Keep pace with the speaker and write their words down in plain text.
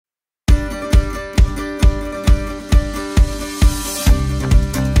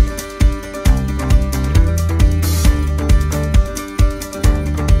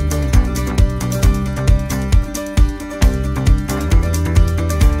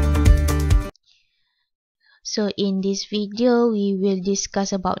So in this video, we will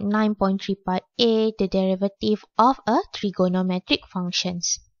discuss about 9.3 part A, the derivative of a trigonometric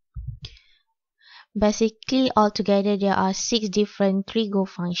functions. Basically, altogether there are 6 different trigo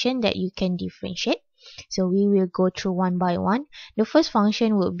functions that you can differentiate. So we will go through one by one. The first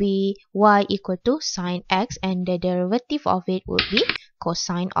function would be y equal to sine x, and the derivative of it would be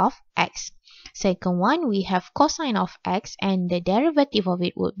cosine of x. Second one, we have cosine of x, and the derivative of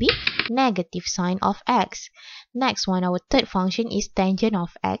it would be negative sine of x. Next one, our third function is tangent of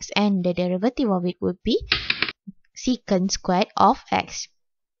x, and the derivative of it would be secant squared of x.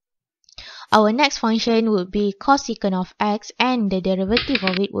 Our next function would be cosecant of x, and the derivative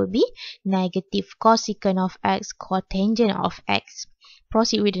of it would be negative cosecant of x cotangent of x.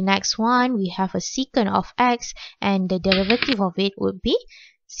 Proceed with the next one. We have a secant of x, and the derivative of it would be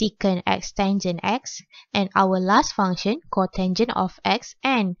secant x tangent x. And our last function, cotangent of x,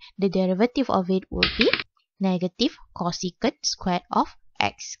 and the derivative of it would be negative cosecant squared of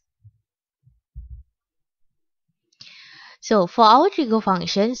x. So for our trigo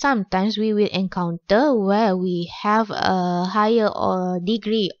function, sometimes we will encounter where we have a higher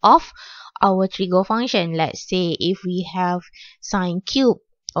degree of our trigo function. Let's say if we have sine cube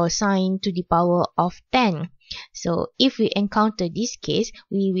or sine to the power of 10. So if we encounter this case,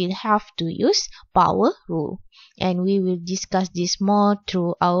 we will have to use power rule. And we will discuss this more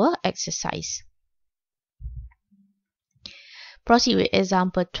through our exercise. Proceed with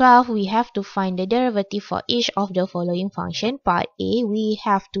example 12. We have to find the derivative for each of the following function. Part A, we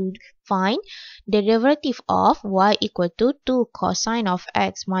have to find the derivative of y equal to 2 cosine of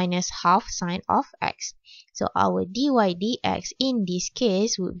x minus half sine of x. So our dy dx in this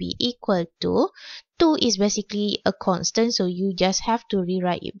case would be equal to 2 is basically a constant, so you just have to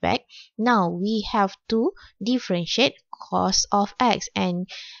rewrite it back. Now we have to differentiate cos of x, and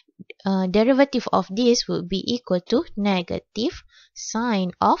derivative of this would be equal to negative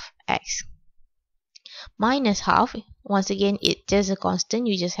sine of x minus half. Once again, it's just a constant,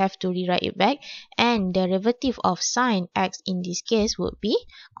 you just have to rewrite it back, and derivative of sine x in this case would be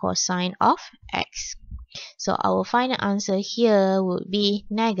cosine of x. So our final answer here would be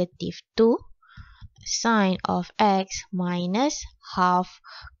negative 2 sine of x minus half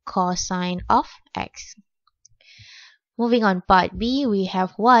cosine of x. Moving on, part B, we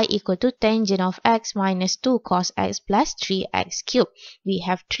have y equal to tangent of x minus 2 cos x plus 3x cubed. We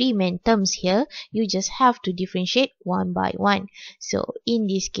have 3 main terms here. You just have to differentiate one by one. So in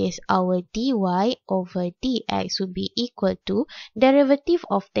this case, our dy over dx would be equal to derivative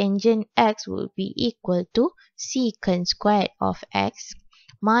of tangent x would be equal to secant squared of x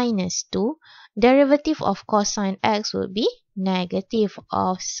minus 2. Derivative of cosine x would be negative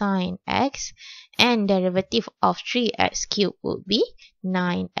of sine x, and derivative of 3x cubed would be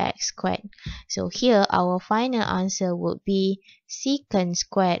 9x squared. So here our final answer would be secant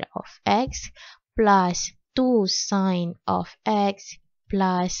squared of x plus 2 sine of x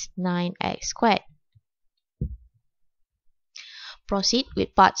plus 9x squared. Proceed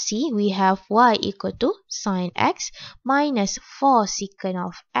with part C. We have y equal to sine x minus 4 secant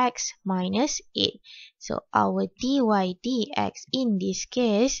of x minus 8. So our dy dx in this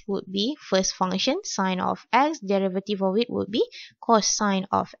case would be first function sine of x, derivative of it would be cosine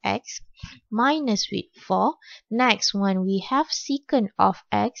of x minus with 4. Next one, we have secant of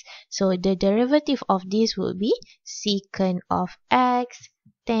x, so the derivative of this would be secant of x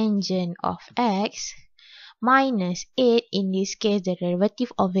tangent of x minus 8. In this case, the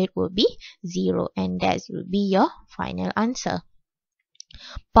derivative of it will be 0, and that will be your final answer.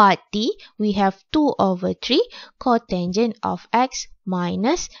 Part D, we have 2 over 3 cotangent of x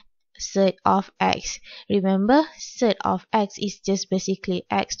minus sert of x. Remember, sert of x is just basically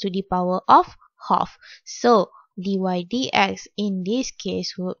x to the power of half. So dy dx in this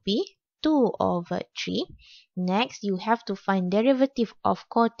case would be 2 over 3. Next, you have to find derivative of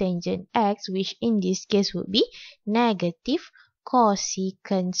cotangent x, which in this case would be negative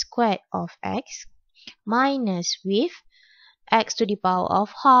cosecant squared of x minus with x to the power of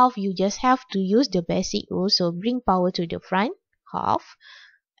half. You just have to use the basic rule, so bring power to the front, half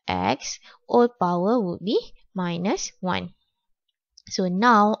x, all power would be minus 1. So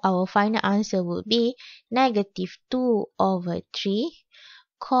now our final answer would be negative 2 over 3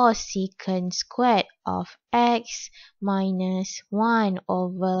 cosecant squared of x minus 1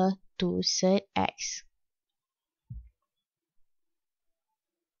 over 2 sert x.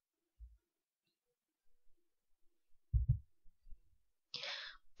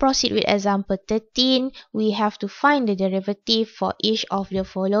 Proceed with example 13. We have to find the derivative for each of the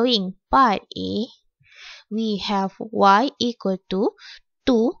following. Part A, we have y equal to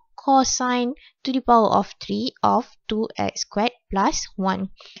 2 cosine to the power of 3 of 2x squared plus 1.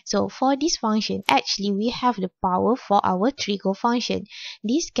 So for this function, actually we have the power for our trigo function.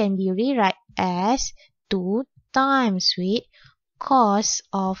 This can be rewrite as 2 times with cos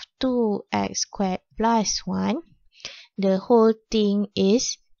of 2x squared plus 1. The whole thing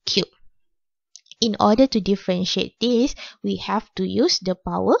is cubed. In order to differentiate this, we have to use the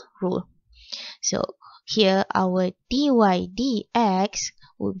power rule. So here our dy dx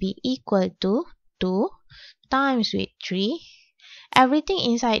will be equal to 2 times with 3. Everything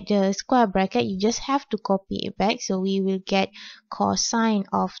inside the square bracket, you just have to copy it back. So we will get cosine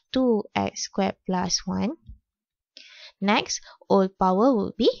of 2x squared plus 1. Next, all power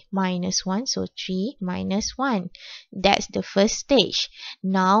will be minus 1. So 3 minus 1. That's the first stage.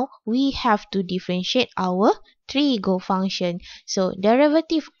 Now, we have to differentiate our trigo function. So,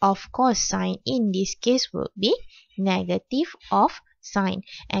 derivative of cosine in this case will be negative of sine.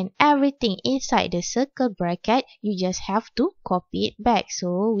 And everything inside the circle bracket, you just have to copy it back.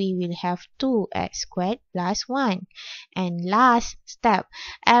 So, we will have 2x squared plus 1. And last step,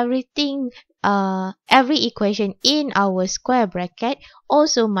 every equation in our square bracket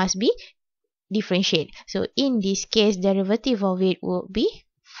also must be differentiated. So in this case, derivative of it will be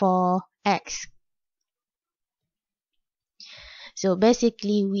 4x. So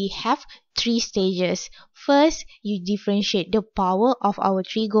basically, we have 3 stages. First, you differentiate the power of our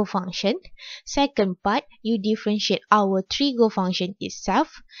trigo function. Second part, you differentiate our trigo function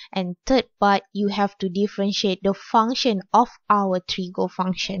itself. And third part, you have to differentiate the function of our trigo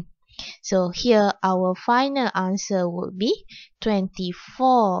function. So here our final answer will be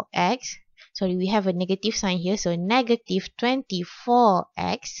 24x. Sorry, we have a negative sign here. So negative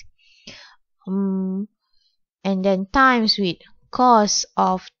 24x. And then times with cos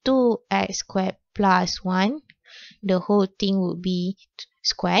of 2x squared plus 1. The whole thing will be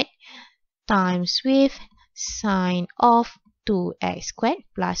squared. Times with sine of 2x squared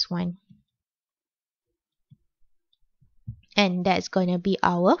plus 1. And that's going to be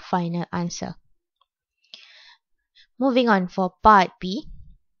our final answer. Moving on for part B.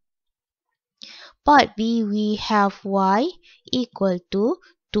 Part B, we have y equal to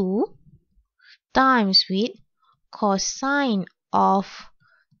 2 times with cosine of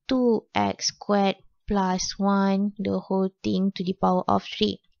 2x squared plus 1, the whole thing to the power of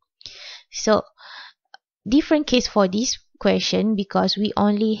 3. So, different case for this question because we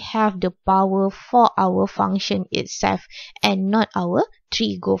only have the power for our function itself and not our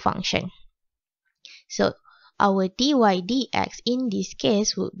trigo function. So our dy dx in this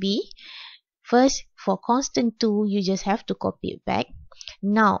case would be, first for constant 2 you just have to copy it back.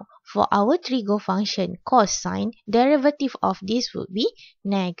 Now for our trigo function cosine, derivative of this would be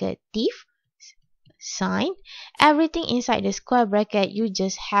negative sine. Everything inside the square bracket you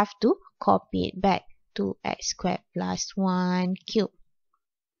just have to copy it back. 2x squared plus 1 cubed.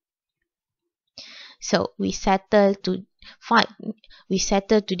 So we settle to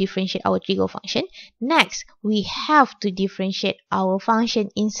differentiate our trigo function. Next, we have to differentiate our function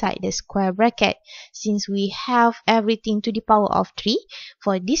inside the square bracket. Since we have everything to the power of 3,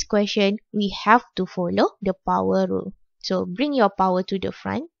 for this question, we have to follow the power rule. So bring your power to the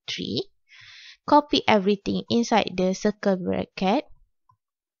front, 3. Copy everything inside the circle bracket.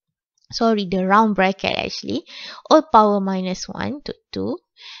 Sorry, the round bracket actually. All power minus 1 to 2.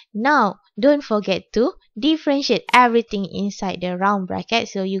 Now, don't forget to differentiate everything inside the round bracket.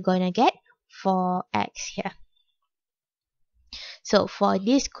 So, you're going to get 4x here. So, for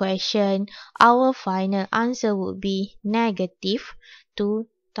this question, our final answer would be negative 2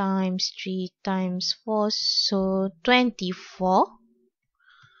 times 3 times 4. So,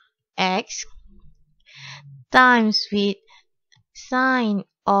 24x times with sine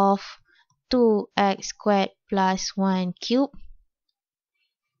of 2x squared plus 1 cubed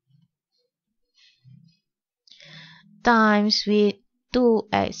times with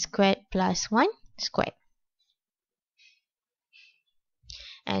 2x squared plus 1 squared.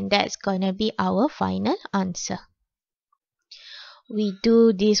 And that's gonna be our final answer. We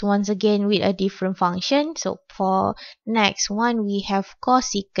do this once again with a different function. So for next one, we have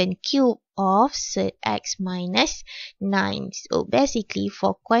cosecant cube of sec x minus 9. So basically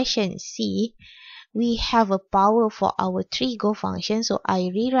for question C, we have a power for our trigo function. So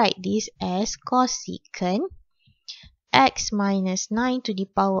I rewrite this as cosecant x minus 9 to the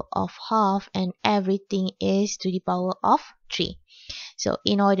power of half, and everything is to the power of 3. So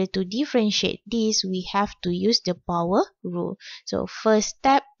in order to differentiate this, we have to use the power rule. So first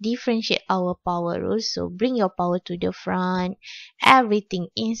step, differentiate our power rule. So bring your power to the front. Everything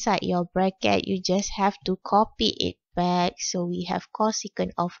inside your bracket, you just have to copy it back, so we have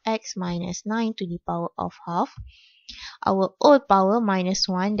cosecant of x minus 9 to the power of half. Our old power minus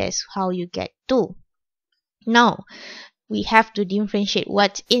 1, that's how you get 2. Now, we have to differentiate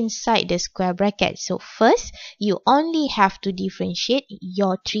what's inside the square bracket. So first, you only have to differentiate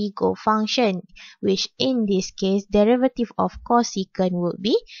your trigo function, which in this case, derivative of cosecant would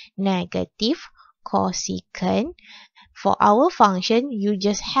be negative cosecant. For our function, you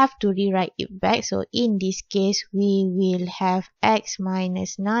just have to rewrite it back. So in this case, we will have x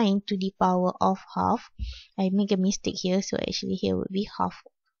minus 9 to the power of half. I make a mistake here, so actually here would be half.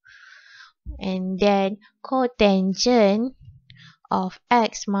 And then cotangent of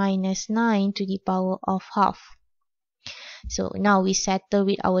x minus 9 to the power of half. So now we settle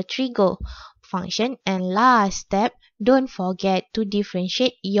with our trigo function. And last step, don't forget to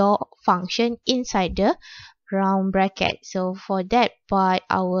differentiate your function inside the round bracket. So for that part,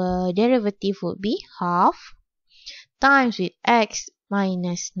 our derivative would be half times with x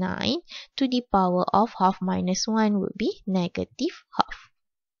minus 9 to the power of half minus 1 would be negative half.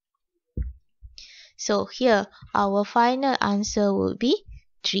 So here, our final answer would be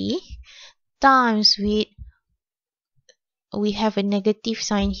 3 times with, we have a negative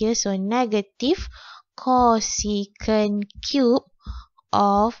sign here, so negative cosecant cube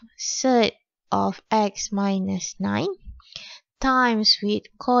of third of x minus 9 times with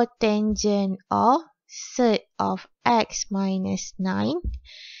cotangent of third of x minus 9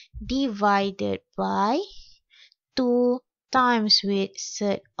 divided by 2 times with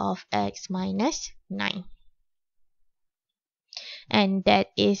third of x minus 9. And that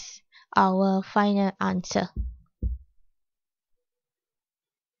is our final answer.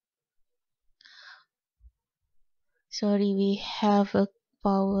 Sorry, we have a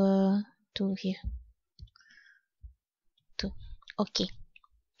power 2 here. 2. Okay.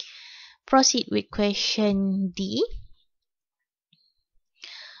 Proceed with question D.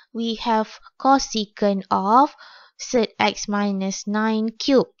 We have cosecant of third x minus 9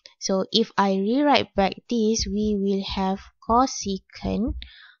 cubed. So if I rewrite back this, we will have cosecant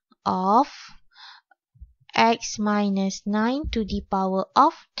of x minus 9 to the power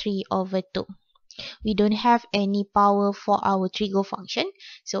of 3 over 2. We don't have any power for our trigo function.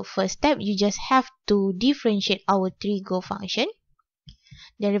 So first step, you just have to differentiate our trigo function.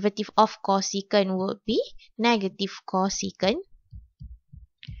 Derivative of cosecant would be negative cosecant.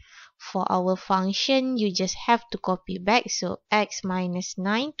 For our function, you just have to copy back. So x minus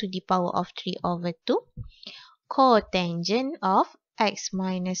 9 to the power of 3 over 2. Cotangent of x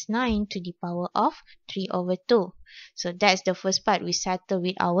minus 9 to the power of 3 over 2. So that's the first part. We settle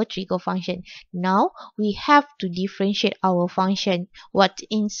with our trigo function. Now, we have to differentiate our function, what's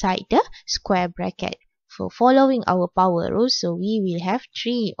inside the square bracket. So following our power rule, so we will have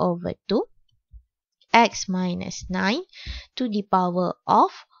 3 over 2 x minus 9 to the power of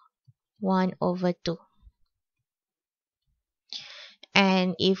 1 over 2.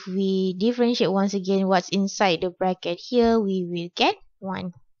 And if we differentiate once again what's inside the bracket here, we will get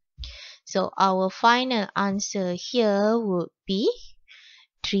 1. So our final answer here would be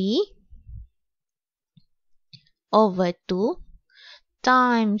 3 over 2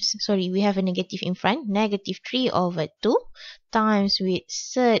 times, sorry, we have a negative in front, negative 3 over 2 times with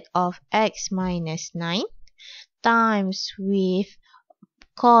third of x minus 9 times with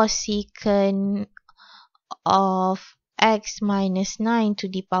cosecant of x minus 9 to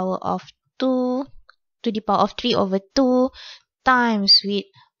the power of 2 to the power of 3 over 2 times with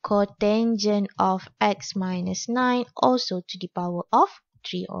cotangent of x minus 9 also to the power of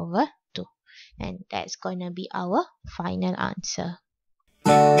 3 over 2. And that's gonna be our final answer.